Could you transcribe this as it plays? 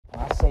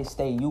say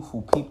stay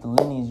youthful. Peep the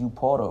lineage you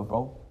part of,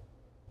 bro.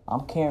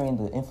 I'm carrying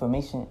the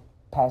information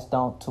passed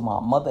down to my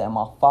mother and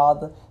my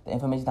father, the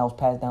information that was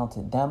passed down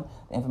to them,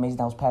 the information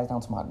that was passed down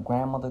to my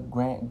grandmother,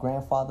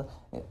 grandfather,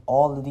 and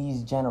all of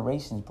these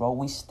generations, bro.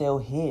 We still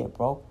here,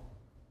 bro.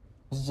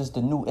 It's just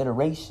a new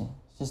iteration.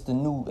 It's just a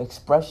new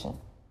expression.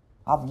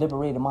 I've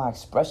liberated my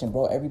expression,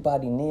 bro.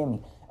 Everybody near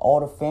me, all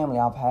the family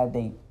I've had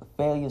they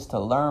failures to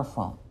learn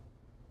from.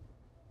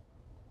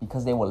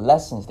 Because they were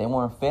lessons. They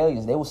weren't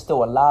failures. They were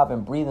still alive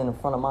and breathing in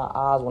front of my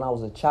eyes when I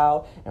was a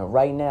child. And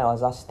right now,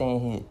 as I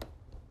stand here,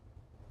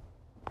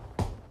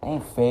 they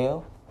ain't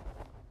fail.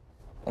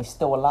 They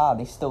still alive.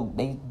 They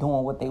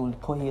doing what they was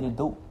put here to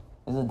do.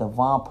 It's a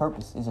divine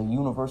purpose. It's a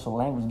universal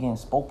language getting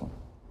spoken.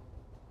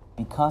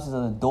 Be conscious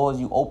of the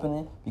doors you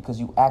opening because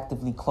you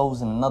actively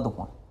closing another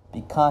one.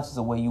 Be conscious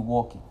of where you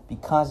walking. Be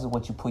conscious of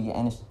what you put your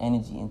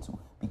energy into.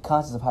 Be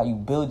conscious of how you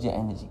build your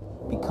energy.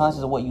 Be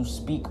conscious of what you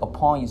speak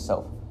upon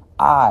yourself.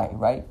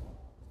 Right?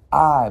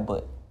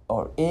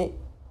 Or it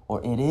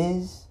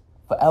is,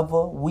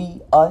 forever,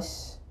 we,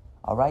 us,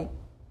 all right?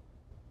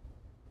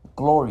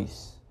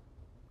 Glorious.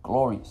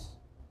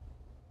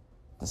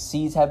 The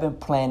seeds have been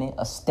planted,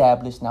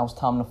 established. Now it's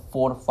time to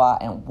fortify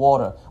and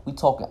water. We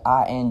talking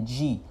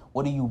ING.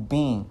 What are you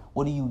being?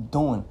 What are you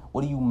doing?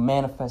 What are you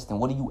manifesting?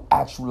 What are you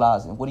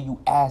actualizing? What are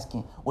you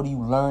asking? What are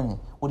you learning?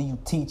 What are you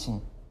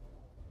teaching?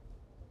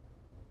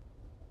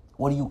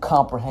 What are you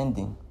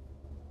comprehending?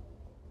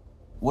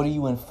 What are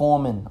you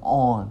informing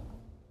on?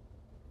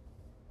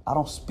 I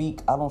don't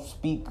speak,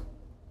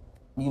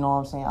 you know what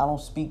I'm saying? I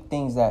don't speak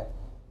things that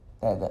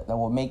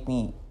will make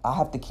me, I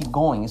have to keep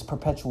going. It's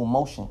perpetual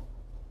motion.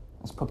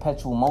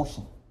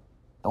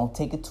 Don't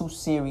take it too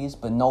serious,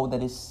 but know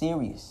that it's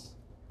serious.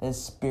 That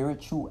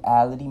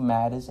spirituality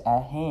matters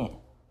at hand.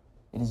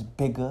 It is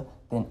bigger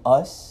than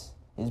us.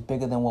 It is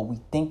bigger than what we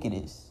think it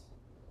is.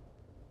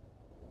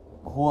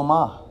 But who am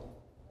I?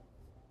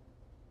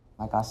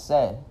 Like I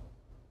said,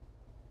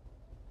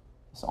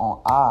 it's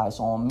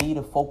on me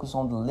to focus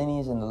on the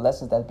lineage and the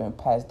lessons that's been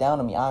passed down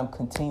to me. I'm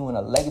continuing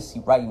a legacy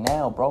right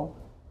now, bro.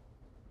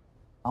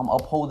 I'm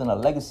upholding a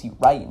legacy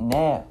right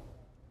now.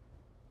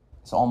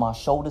 It's on my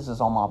shoulders,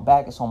 it's on my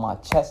back, it's on my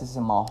chest, it's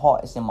in my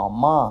heart, it's in my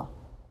mind.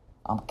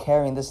 I'm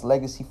carrying this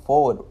legacy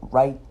forward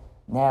right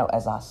now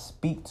as I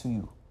speak to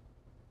you.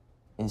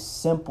 It's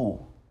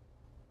simple,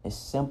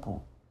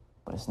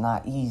 but it's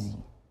not easy.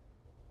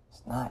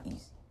 It's not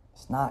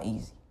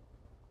easy.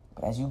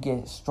 But as you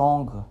get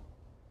stronger,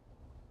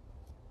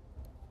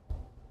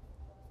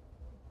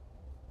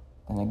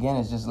 and again,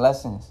 it's just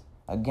lessons.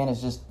 Again,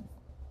 it's just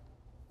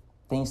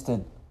things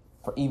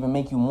for even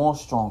make you more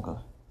stronger.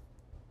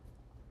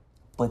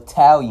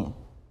 Battalion.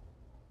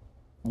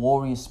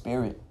 Warrior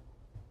spirit.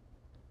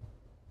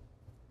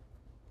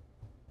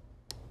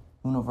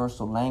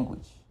 Universal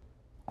language.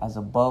 As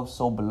above,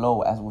 so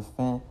below. As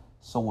within,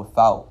 so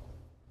without.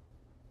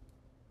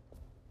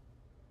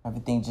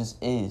 Everything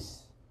just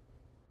is.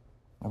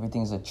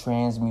 Everything's a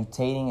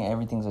transmutating and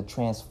everything's a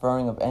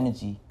transferring of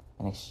energy.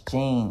 An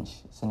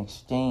exchange. It's an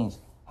exchange.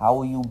 How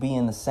will you be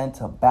in the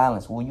center?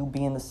 Balanced. Will you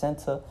be in the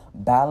center?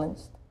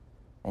 Balanced?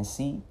 And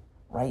see,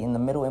 right in the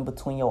middle, in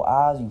between your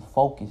eyes, you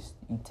focused.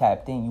 You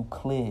tapped in. You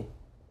clear.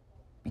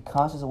 Be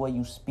conscious of what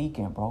you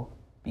speaking, bro.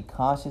 Be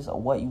conscious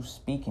of what you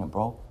speaking,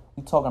 bro.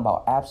 We talking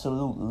about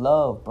absolute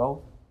love,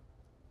 bro.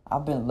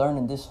 I've been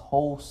learning this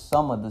whole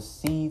summer. The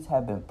seeds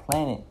have been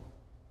planted.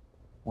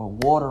 We're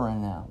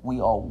watering now.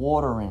 We are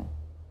watering.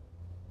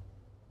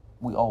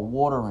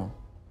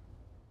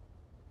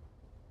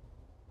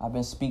 I've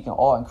been speaking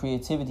art and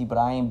creativity, but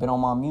I ain't been on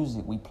my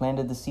music. We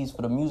planted the seeds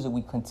for the music.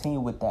 We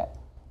continue with that.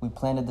 We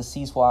planted the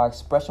seeds for our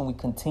expression. We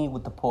continue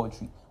with the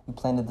poetry. We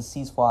planted the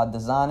seeds for our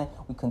designing.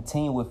 We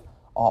continue with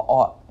our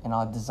art and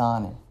our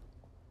designing.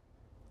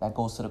 That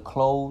goes to the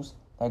clothes.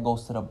 That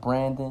goes to the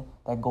branding.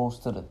 That goes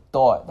to the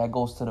thought. That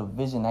goes to the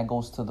vision. That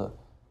goes to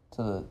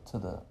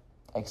the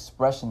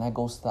expression. That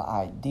goes to the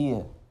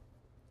idea.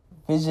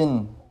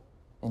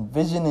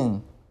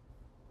 Envisioning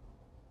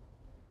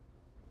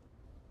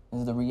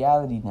is the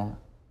reality now.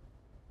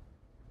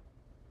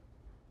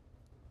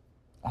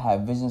 I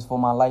had visions for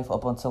my life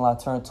up until I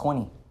turned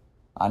 20.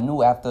 I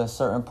knew after a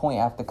certain point,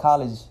 after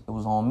college, it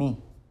was on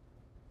me.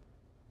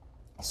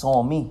 It's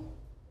on me.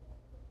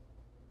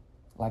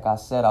 Like I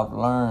said, I've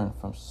learned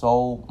from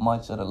so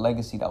much of the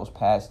legacy that was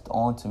passed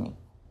on to me.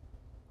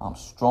 I'm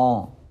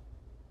strong.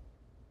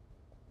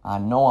 I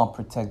know I'm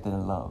protected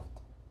and loved.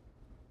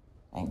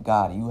 And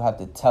God, you have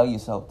to tell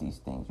yourself these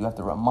things. You have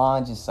to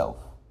remind yourself.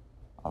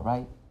 All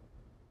right?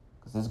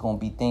 Because there's going to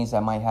be things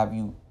that might have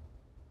you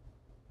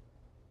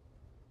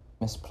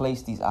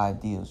misplace these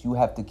ideals. You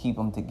have to keep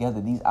them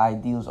together. These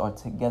ideals are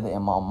together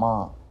in my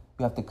mind.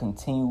 You have to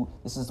continue.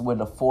 This is where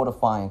the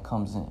fortifying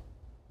comes in.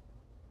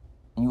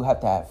 And you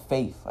have to have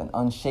faith, an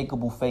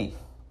unshakable faith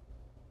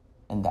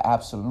in the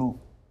absolute.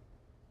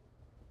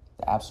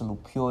 The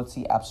absolute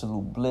purity,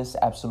 absolute bliss,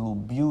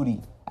 absolute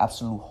beauty,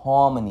 absolute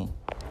harmony.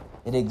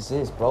 It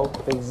exists, bro.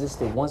 If it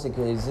existed once, it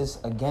could exist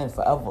again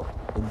forever.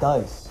 It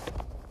does.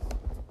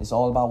 It's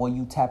all about what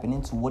you tapping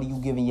into. What are you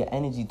giving your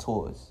energy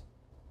towards?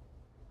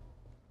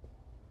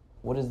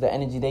 What is the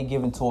energy they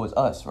giving towards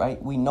us,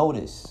 right? We know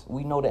this.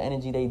 We know the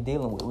energy they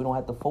dealing with. We don't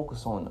have to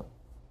focus on them.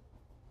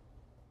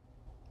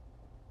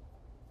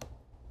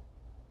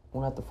 We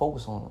don't have to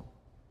focus on them.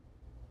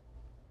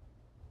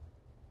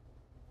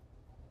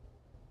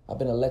 I've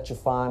been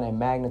electrifying and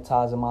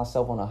magnetizing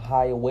myself on a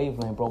higher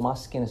wavelength, bro. My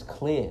skin is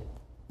clear.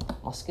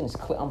 My skin is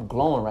clear. I'm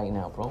glowing right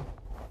now, bro.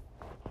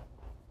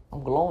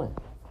 I'm glowing.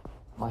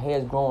 My hair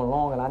is growing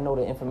long, and I know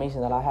the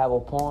information that I have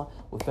upon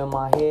within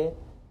my hair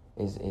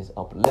is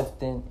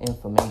uplifting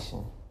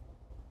information.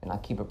 And I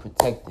keep it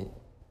protected,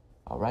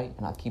 all right?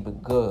 And I keep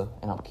it good,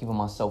 and I'm keeping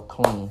myself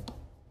clean.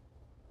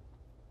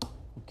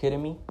 You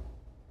kidding me?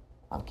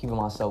 I'm keeping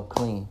myself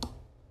clean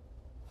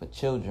for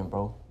children,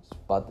 bro. It's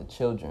about the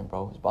children,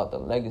 bro. It's about the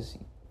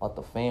legacy, about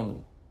the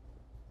family,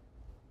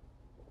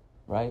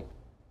 right?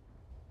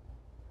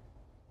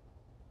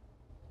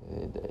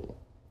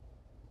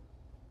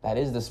 That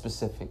is the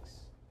specifics.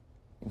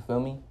 You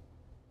feel me?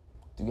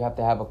 Do you have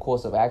to have a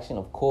course of action?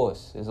 Of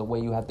course. There's a way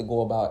you have to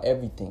go about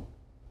everything.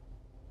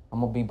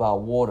 I'm going to be by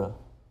water.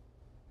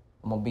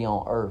 I'm going to be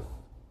on earth.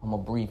 I'm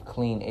going to breathe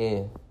clean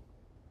air.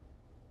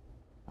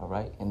 All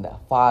right? And the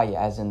fire,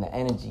 as in the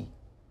energy,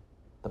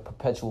 the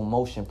perpetual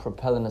motion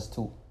propelling us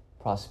to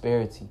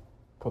prosperity,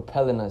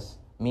 propelling us,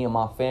 me and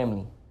my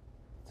family,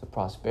 to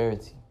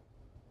prosperity,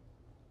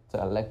 to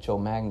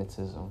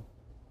electromagnetism,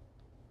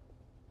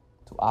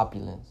 to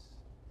opulence,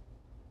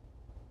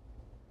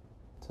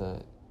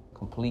 to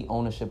complete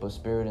ownership of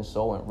spirit and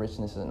soul, and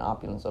richness and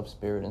opulence of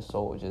spirit and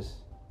soul. Just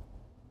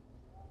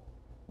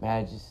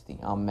majesty.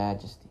 I'm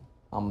majesty.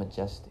 I'm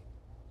majestic.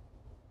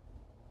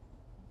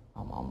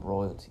 I'm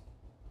royalty.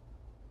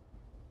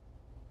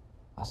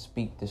 I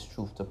speak this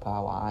truth to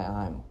power.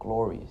 I am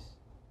glorious.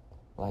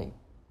 Like,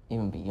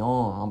 even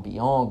beyond. I'm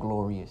beyond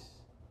glorious.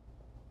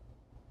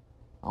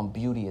 I'm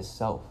beauty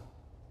itself.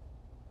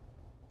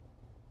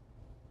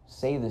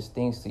 Say these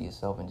things to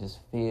yourself and just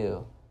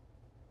feel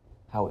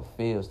how it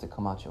feels to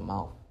come out your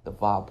mouth. The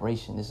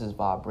vibration. This is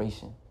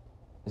vibration.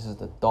 This is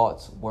the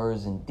thoughts,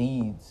 words, and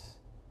deeds,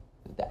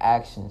 the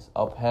actions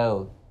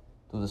upheld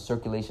through the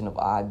circulation of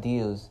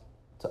ideas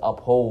to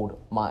uphold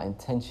my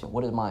intention.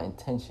 What is my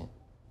intention?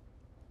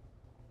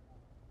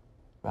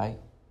 Right?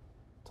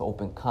 To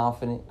open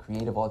confident,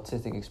 creative,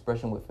 artistic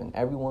expression within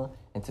everyone,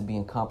 and to be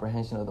in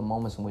comprehension of the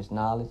moments in which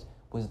knowledge,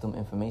 wisdom,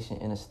 information,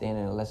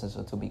 understanding, and lessons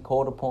are to be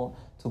called upon,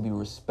 to be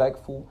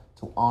respectful,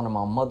 to honor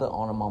my mother,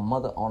 honor my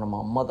mother, honor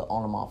my mother,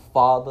 honor my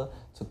father,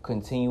 to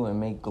continue and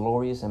make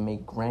glorious and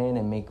make grand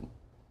and make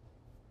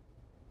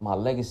my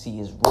legacy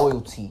is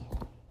royalty.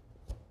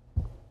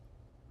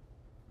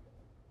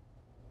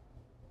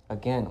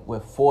 Again, we're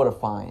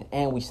fortifying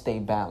and we stay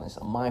balanced.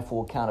 A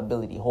mindful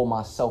accountability, hold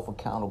myself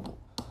accountable.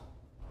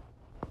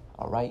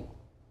 All right?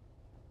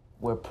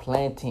 We're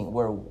planting,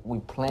 we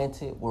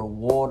planted, we're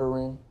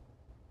watering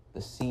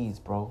the seeds,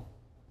 bro.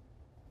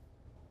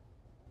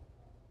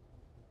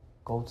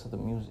 Go to the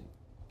music.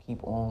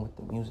 Keep on with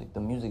the music. The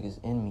music is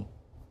in me.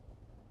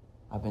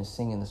 I've been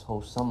singing this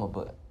whole summer,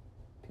 but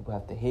people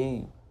have to hear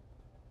you.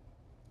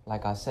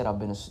 Like I said, I've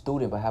been a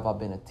student, but have I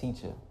been a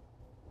teacher?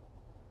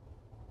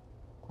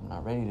 I'm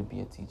not ready to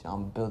be a teacher.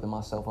 I'm building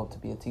myself up to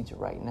be a teacher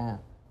right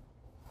now.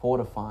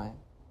 Fortifying.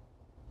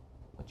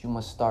 But you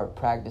must start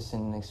practicing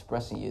and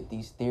expressing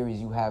these theories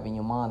you have in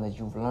your mind that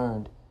you've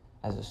learned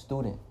as a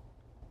student.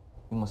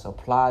 You must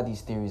apply these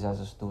theories as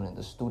a student.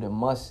 The student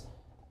must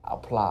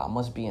apply,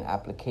 must be an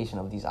application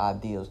of these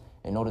ideals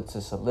in order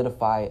to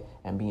solidify it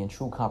and be in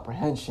true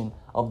comprehension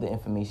of the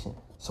information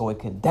so it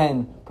could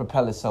then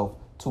propel itself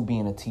to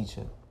being a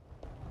teacher.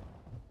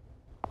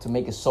 To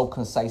make it so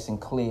concise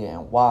and clear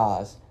and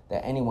wise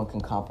that anyone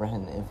can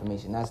comprehend the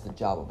information. That's the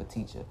job of a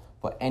teacher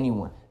for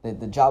anyone.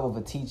 The job of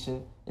a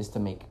teacher is to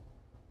make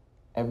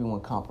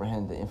everyone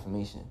comprehend the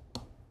information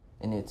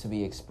and it to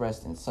be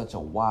expressed in such a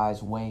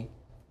wise way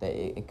that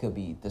it could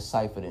be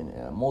deciphered in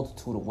a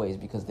multitude of ways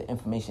because the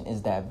information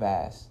is that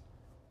vast.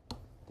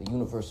 The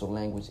universal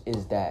language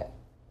is that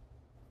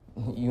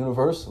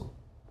universal.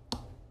 You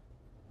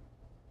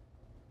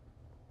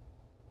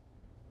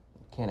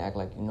can't act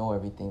like you know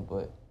everything,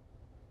 but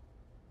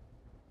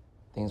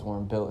things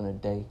weren't built in a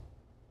day.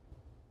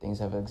 Things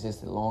have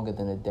existed longer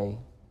than a day,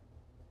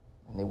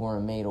 and they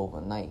weren't made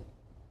overnight.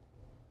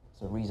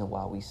 It's the reason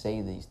why we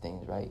say these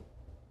things, right?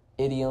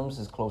 Idioms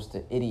is close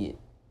to idiot,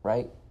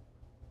 right?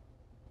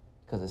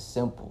 Because it's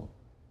simple.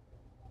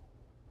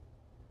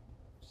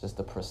 It's just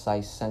a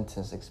precise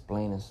sentence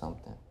explaining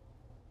something,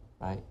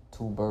 right?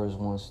 2 birds,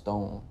 1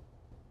 stone.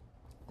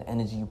 The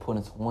energy you put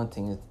into one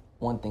thing is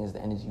the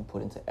energy you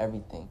put into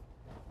everything.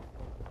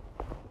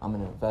 I'm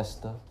an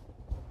investor.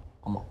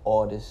 I'm an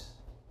artist.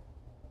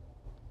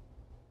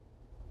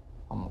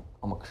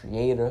 I'm a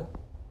creator,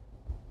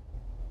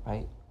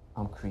 right?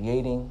 I'm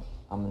creating.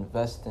 I'm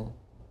investing.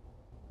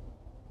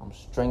 I'm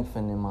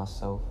strengthening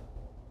myself.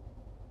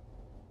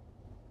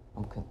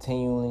 I'm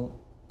continuing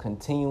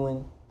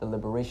the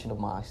liberation of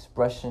my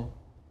expression.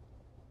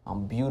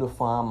 I'm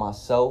beautifying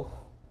myself.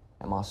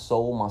 and my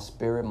soul, my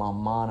spirit, my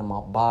mind, and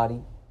my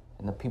body,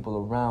 and the people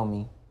around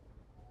me.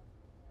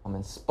 I'm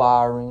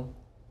inspiring,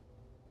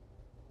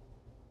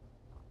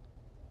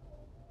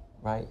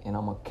 right? And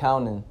I'm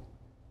accounting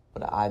for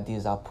the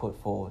ideas I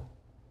put forward.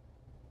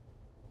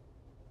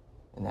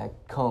 And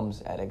that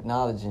comes at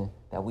acknowledging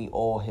that we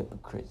all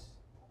hypocrites.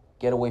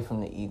 Get away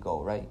from the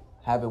ego, right?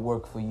 Have it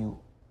work for you.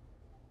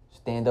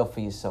 Stand up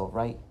for yourself,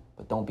 right?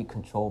 But don't be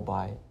controlled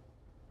by it.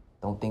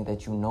 Don't think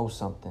that you know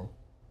something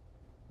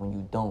when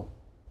you don't.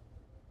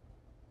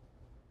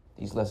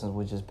 These lessons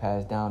were just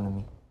passed down to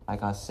me.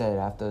 Like I said,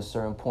 after a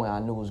certain point, I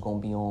knew it was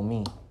going to be on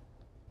me.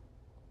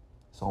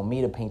 It's on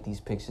me to paint these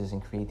pictures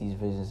and create these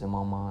visions in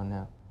my mind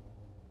now.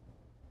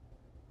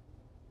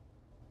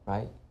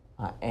 Right?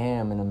 I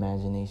am an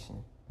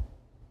imagination.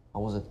 I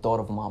was a thought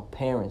of my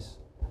parents.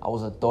 I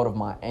was a thought of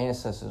my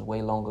ancestors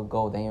way long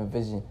ago. They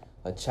envisioned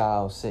a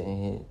child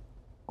sitting here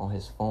on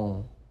his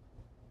phone.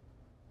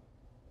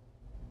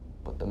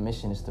 But the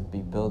mission is to be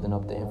building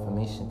up the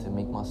information to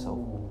make myself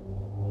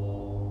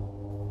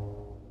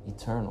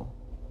eternal.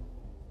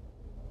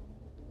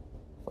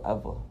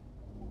 Forever.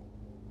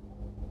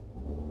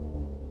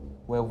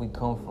 Where we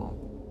come from.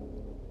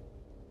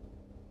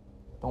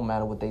 Don't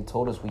matter what they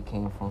told us we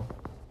came from.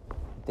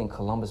 You think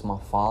Columbus my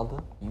father?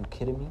 Are you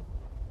kidding me?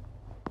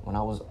 When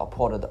I was a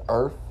part of the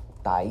earth,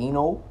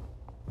 Taino,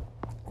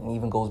 and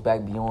even goes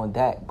back beyond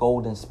that,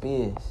 golden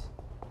spears.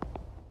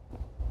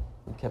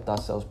 We kept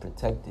ourselves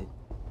protected.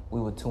 We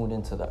were tuned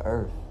into the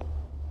earth.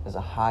 There's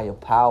a higher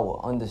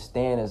power.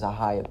 Understand there's a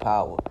higher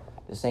power.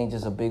 This ain't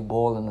just a big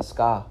ball in the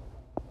sky.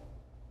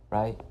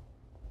 Right?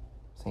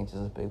 This ain't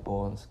just a big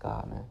ball in the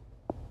sky, man.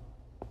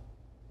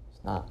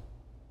 It's not.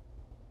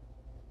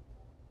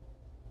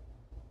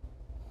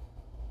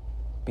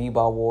 Be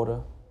by water.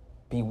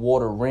 Be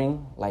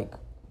watering, like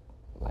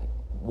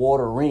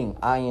watering,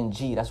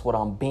 ing. That's what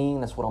I'm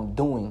being. That's what I'm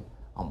doing.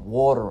 I'm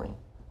watering.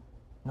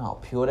 You know how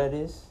pure that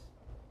is?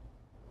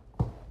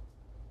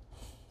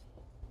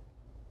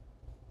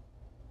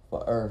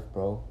 For earth,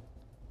 bro.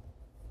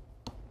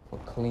 For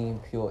clean,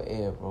 pure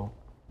air, bro.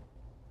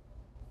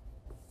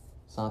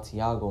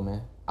 Santiago,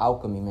 man.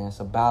 Alchemy, man. It's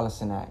a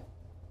balancing act.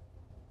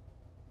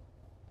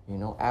 You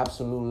know,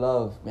 absolute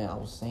love. Man, I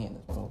was saying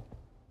this, bro.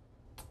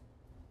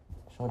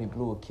 Shorty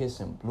blew a kiss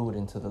and blew it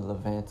into the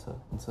Levanta,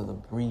 into the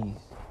breeze.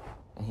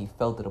 And he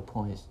felt it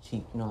upon his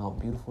cheek. You know how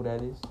beautiful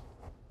that is?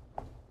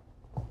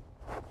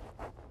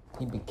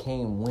 He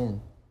became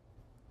wind.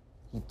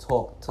 He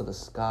talked to the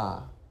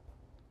sky.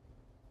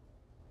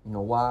 You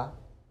know why?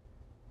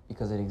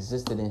 Because it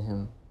existed in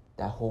him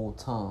that whole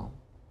time.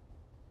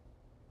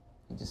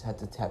 He just had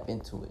to tap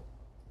into it.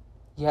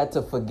 He had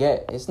to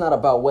forget. It's not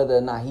about whether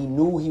or not he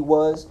knew he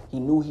was, he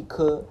knew he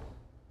could,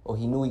 or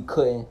he knew he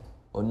couldn't,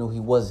 or knew he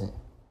wasn't.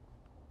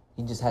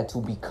 He just had to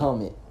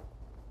become it.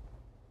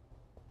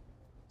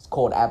 It's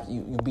called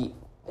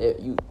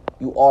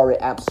you are it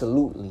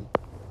absolutely.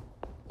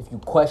 If you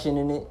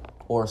questioning it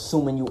or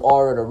assuming you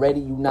are it already,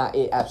 you not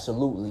it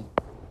absolutely.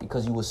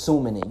 Because you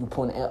assuming it. You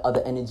putting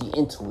other energy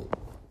into it.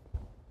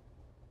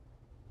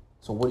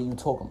 So what are you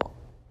talking about?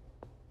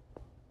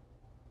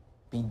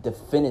 Be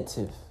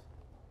definitive.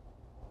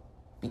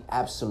 Be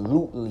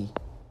absolutely.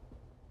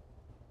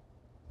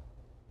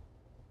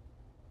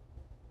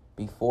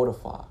 Be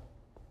fortified.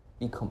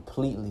 Be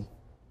completely.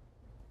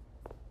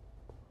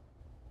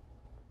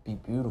 Be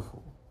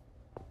beautiful.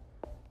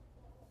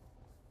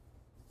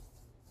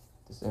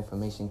 This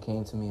information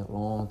came to me a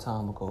long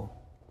time ago.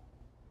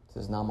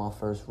 This is not my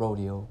first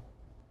rodeo.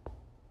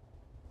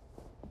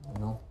 You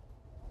know?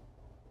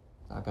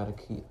 I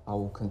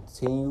will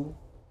continue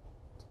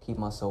to keep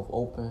myself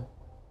open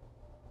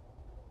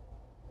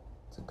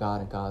to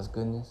God and God's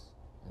goodness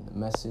and the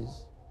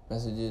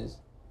messages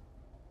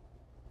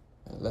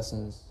and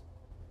lessons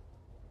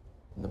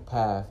in the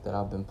path that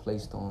I've been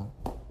placed on.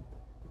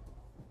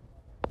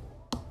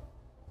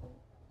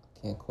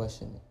 Can't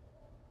question it.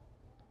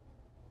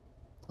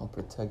 I'm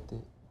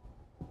protected.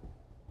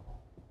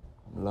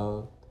 I'm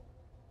loved.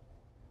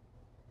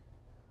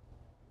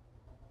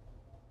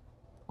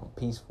 I'm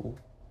peaceful.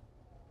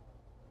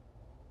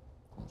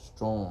 I'm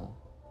strong.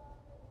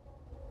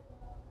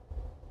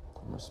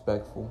 I'm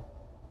respectful.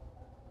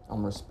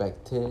 I'm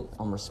respected.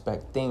 I'm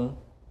respecting.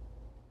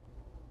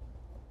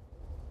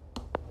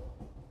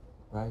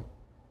 Right?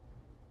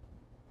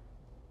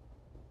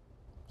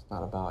 It's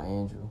not about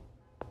Andrew.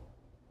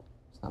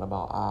 It's not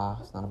about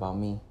It's not about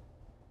me.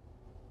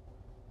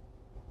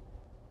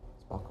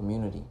 It's about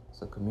community.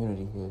 It's a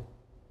community here.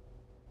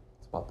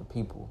 It's about the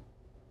people.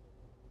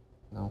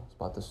 You know, it's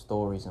about the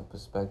stories and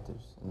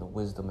perspectives and the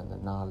wisdom and the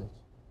knowledge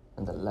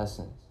and the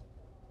lessons.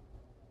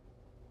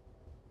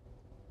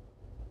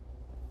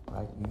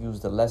 Right? You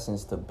use the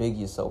lessons to big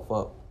yourself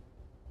up.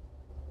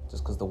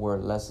 Just because the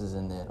word less is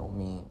in there don't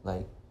mean,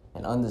 like,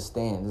 and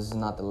understand, this is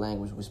not the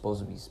language we're supposed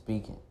to be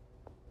speaking.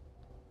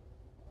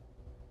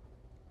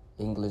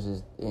 English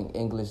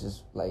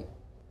is like,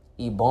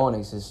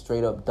 Ebonics is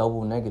straight up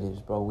double negatives,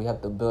 bro. We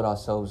have to build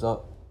ourselves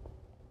up.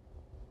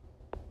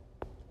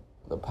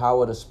 The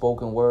power of the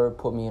spoken word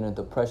put me in a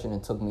depression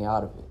and took me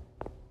out of it.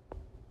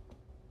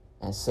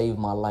 and saved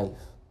my life.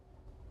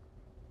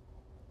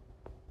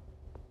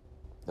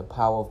 The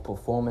power of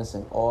performance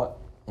and art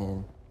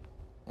and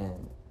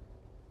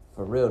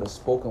for real, the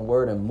spoken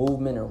word and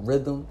movement and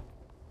rhythm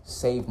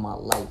saved my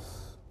life.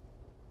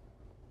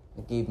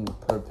 It gave me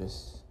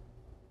purpose.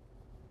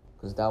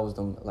 Because that was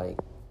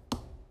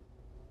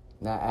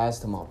not as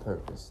to my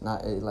purpose.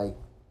 That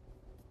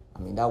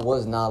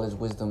was knowledge,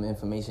 wisdom,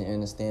 information,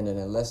 understanding,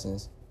 and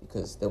lessons,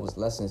 because there was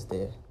lessons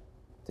there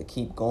to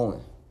keep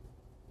going.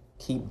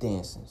 Keep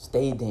dancing,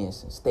 stay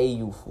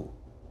youthful.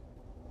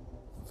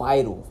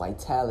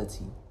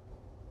 Vitality.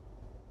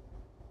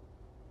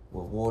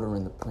 We're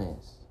watering the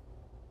plants.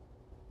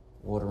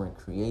 Watering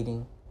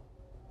creating.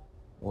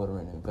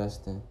 Watering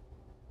investing.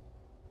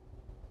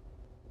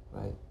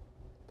 Right?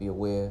 Be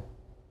aware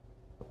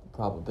of the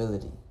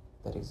probability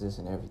that exists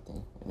in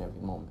everything, in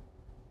every moment.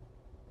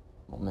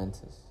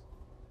 Momentous.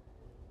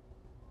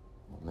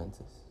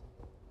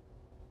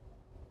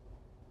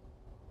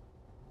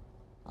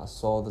 I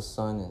saw the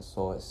sun and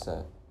saw it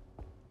set.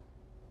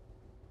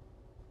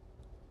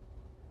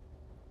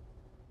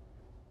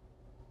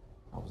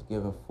 I was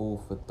given food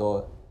for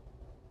thought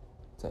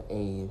to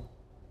aid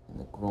in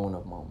the growing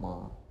of my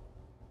mind.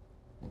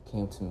 It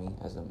came to me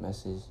as a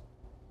message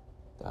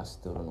that I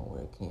still don't know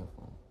where it came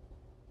from.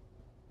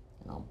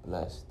 And I'm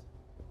blessed.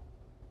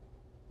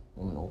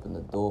 Woman opened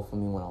the door for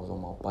me when I was on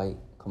my bike,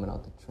 coming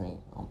out the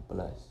train. I'm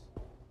blessed.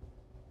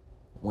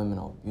 Women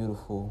are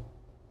beautiful,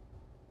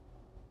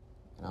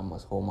 and I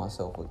must hold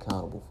myself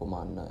accountable for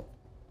my nut.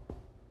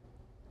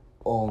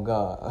 Oh,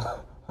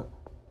 God.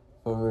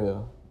 For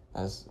real.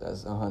 That's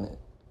 100.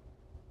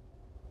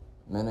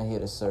 Men are here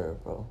to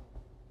serve, bro.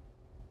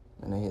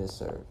 Men are here to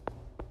serve.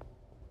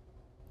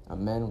 A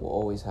man will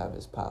always have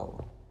his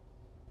power.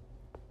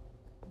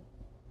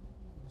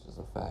 Which is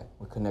a fact.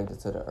 We're connected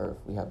to the earth.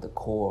 We have the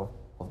core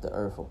of the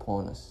earth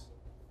upon us.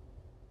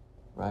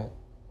 Right?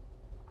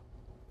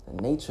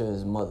 The nature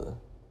is mother.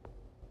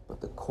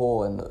 But the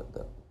core and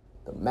the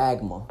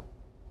magma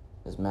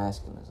is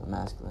masculine. It's a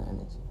masculine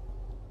energy.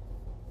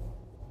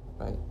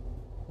 Right?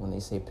 When they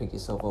say pick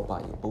yourself up by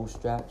your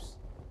bootstraps,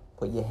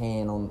 put your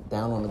hand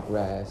down on the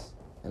grass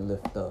and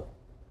lift up.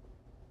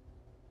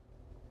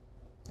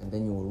 And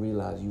then you will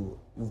realize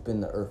you've been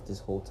the earth this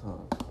whole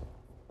time.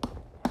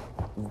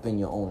 You've been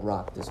your own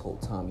rock this whole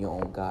time, your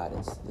own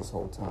guidance this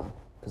whole time.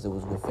 Because it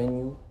was within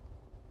you,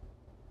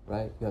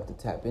 right? You have to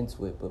tap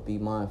into it, but be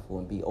mindful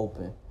and be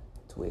open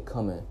to it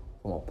coming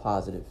from a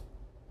positive,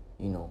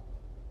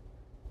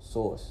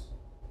 source.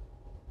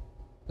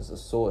 There's a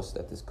source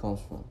that this comes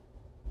from.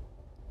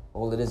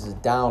 All of this is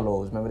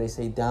downloads. Remember they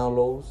say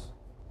downloads?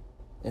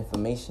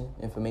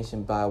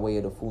 Information by way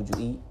of the food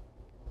you eat,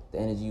 the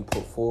energy you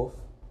put forth.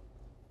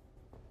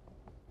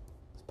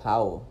 It's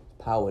power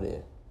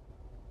there.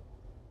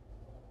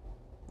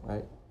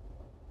 Right?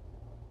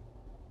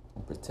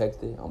 I'm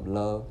protected, I'm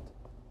loved.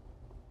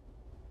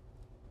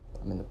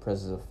 I'm in the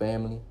presence of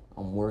family,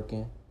 I'm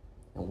working,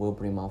 and we'll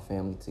bring my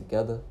family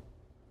together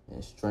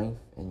in strength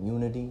and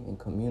unity and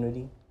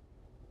community.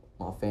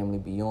 My family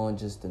beyond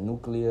just the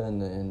nuclear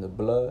and the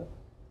blood,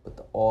 but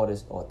the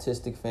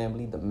autistic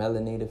family, the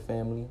melanated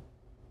family,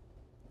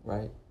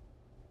 right?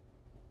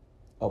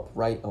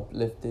 Upright,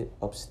 uplifted,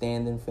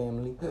 upstanding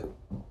family.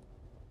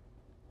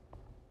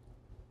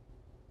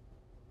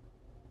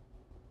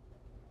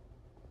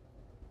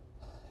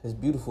 It's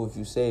beautiful if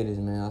you say it is,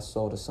 man. I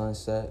saw the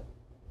sunset,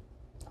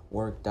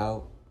 worked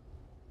out,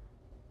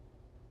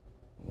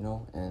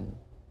 and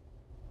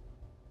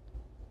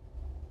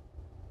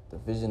the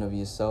vision of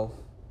yourself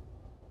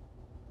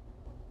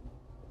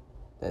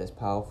that is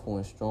powerful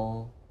and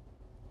strong,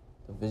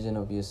 the vision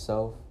of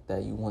yourself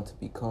that you want to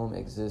become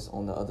exists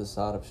on the other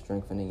side of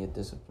strengthening your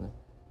discipline.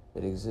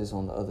 It exists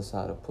on the other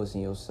side of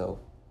pushing yourself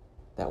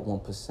that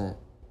 1%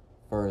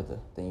 further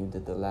than you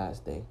did the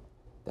last day.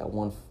 That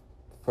one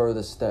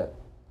further step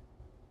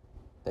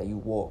that you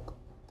walk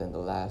than the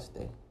last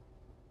day.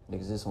 It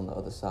exists on the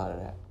other side of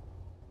that.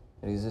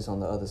 It exists on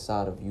the other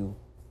side of you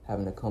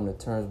having to come to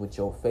terms with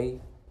your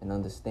faith and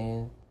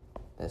understand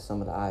that some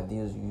of the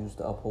ideas you use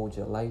to uphold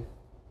your life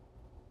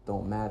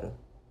don't matter.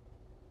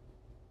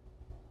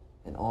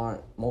 And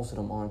most of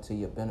them aren't to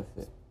your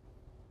benefit.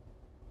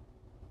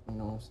 You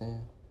know what I'm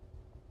saying?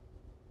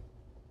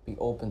 Be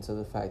open to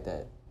the fact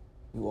that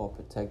you are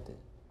protected.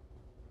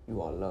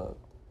 You are loved.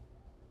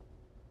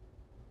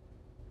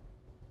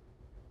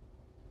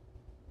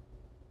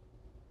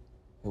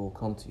 It will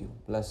come to you.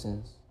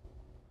 Blessings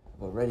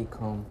have already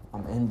come.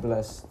 I'm in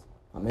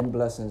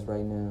blessings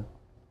right now.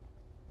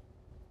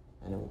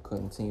 And it will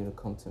continue to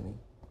come to me.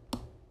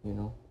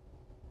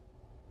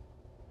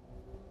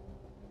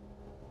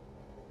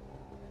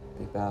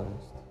 Be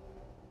balanced.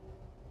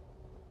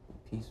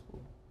 Be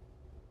peaceful.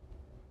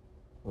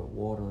 We're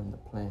watering the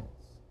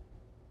plants.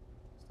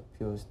 It's the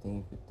purest thing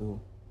you could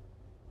do.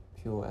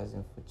 Pure as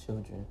in for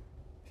children.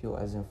 Pure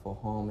as in for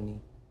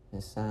harmony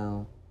and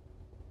sound.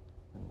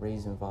 And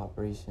raising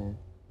vibration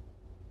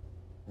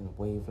and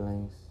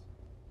wavelengths.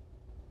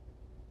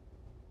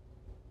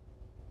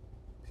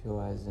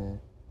 Pure as in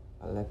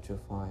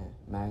electrifying,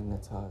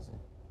 magnetizing,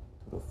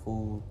 through the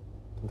food,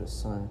 through the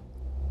sun,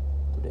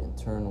 through the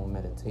internal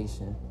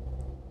meditation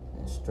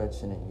and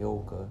stretching and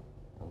yoga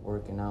and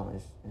working out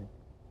and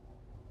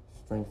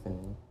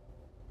strengthening,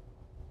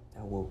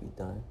 that will be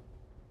done.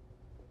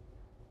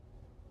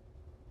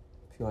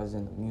 Pure as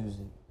in the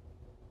music,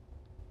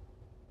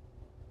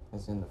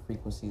 as in the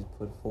frequencies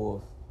put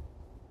forth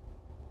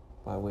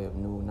by way of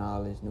new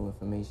knowledge, new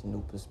information,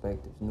 new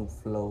perspectives, new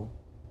flow,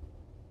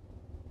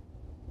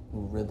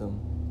 new rhythm,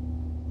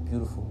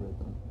 beautiful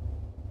rhythm,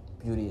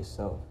 beauty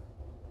itself.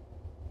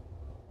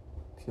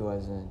 Pure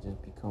as in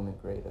just becoming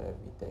greater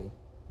every day.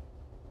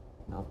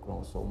 And I've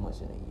grown so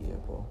much in a year,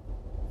 bro.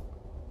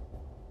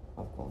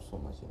 I've grown so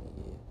much in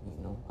a year,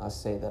 you know. I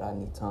say that I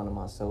need time to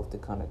myself to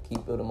kind of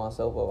keep building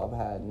myself up. I've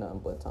had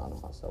nothing but time to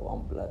myself.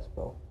 I'm blessed,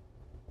 bro.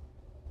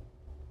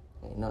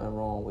 Ain't nothing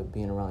wrong with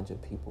being around your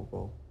people,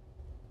 bro.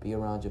 Be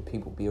around your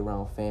people. Be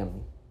around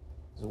family.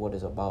 This is what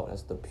it's about.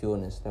 That's the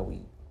pureness that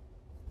we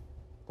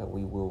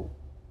will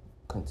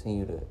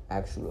continue to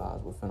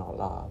actualize within our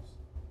lives.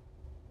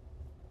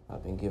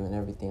 I've been given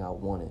everything I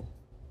wanted.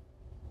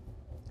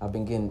 I've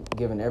been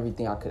given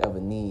everything I could ever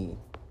need,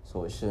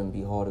 so it shouldn't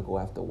be hard to go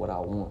after what I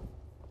want.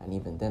 And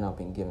even then, I've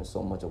been given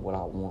so much of what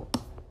I want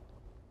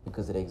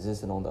because it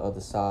existed on the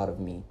other side of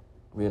me,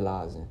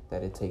 realizing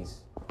that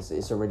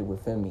it's already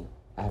within me.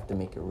 I have to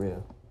make it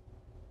real.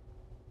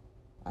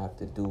 I have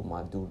to do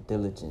my due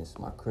diligence,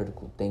 my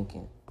critical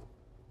thinking.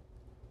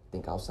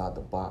 Think outside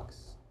the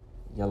box.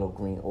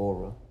 Yellow-green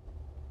aura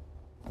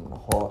from the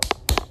heart,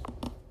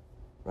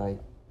 right?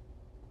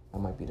 That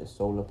might be the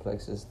solar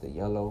plexus, the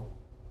yellow.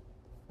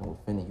 And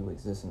within it, you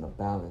exist in the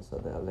balance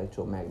of the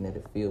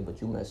electromagnetic field, but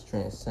you must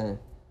transcend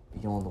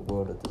beyond the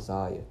world of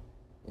desire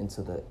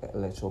into the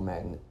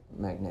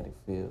electromagnetic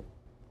field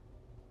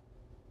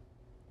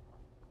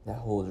that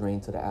holds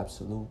reign to the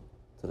absolute,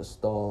 to the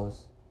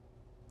stars,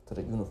 to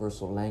the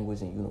universal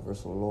language and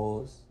universal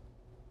laws.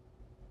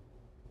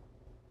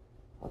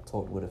 I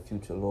talked with a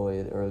future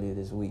lawyer earlier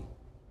this week,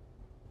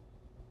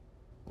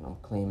 and I'm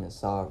claiming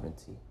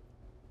sovereignty,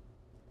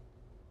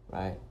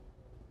 right?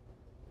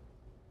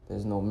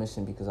 There's no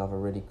mission because I've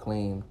already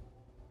claimed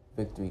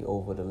victory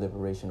over the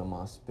liberation of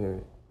my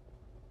spirit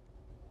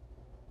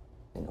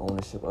and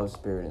ownership of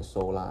spirit and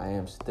soul. I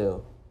am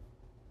still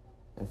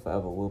and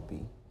forever will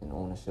be in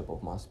ownership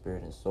of my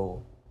spirit and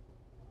soul,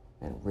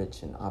 and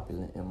rich and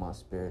opulent in my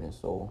spirit and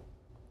soul.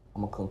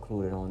 I'm going to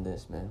conclude it on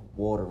this, man.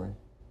 Watering.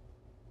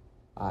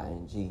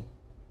 ING.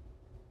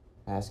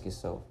 Ask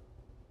yourself,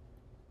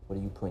 what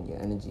are you putting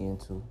your energy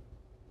into?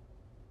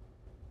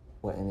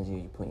 What energy are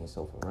you putting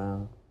yourself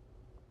around?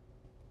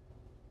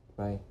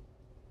 Right?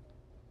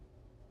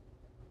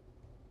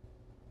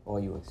 Are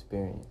you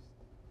experienced?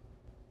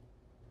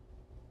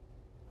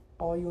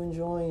 Are you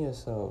enjoying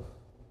yourself?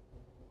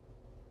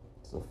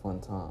 It's a fun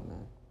time,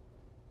 man.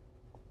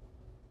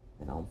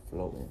 And I'm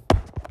floating.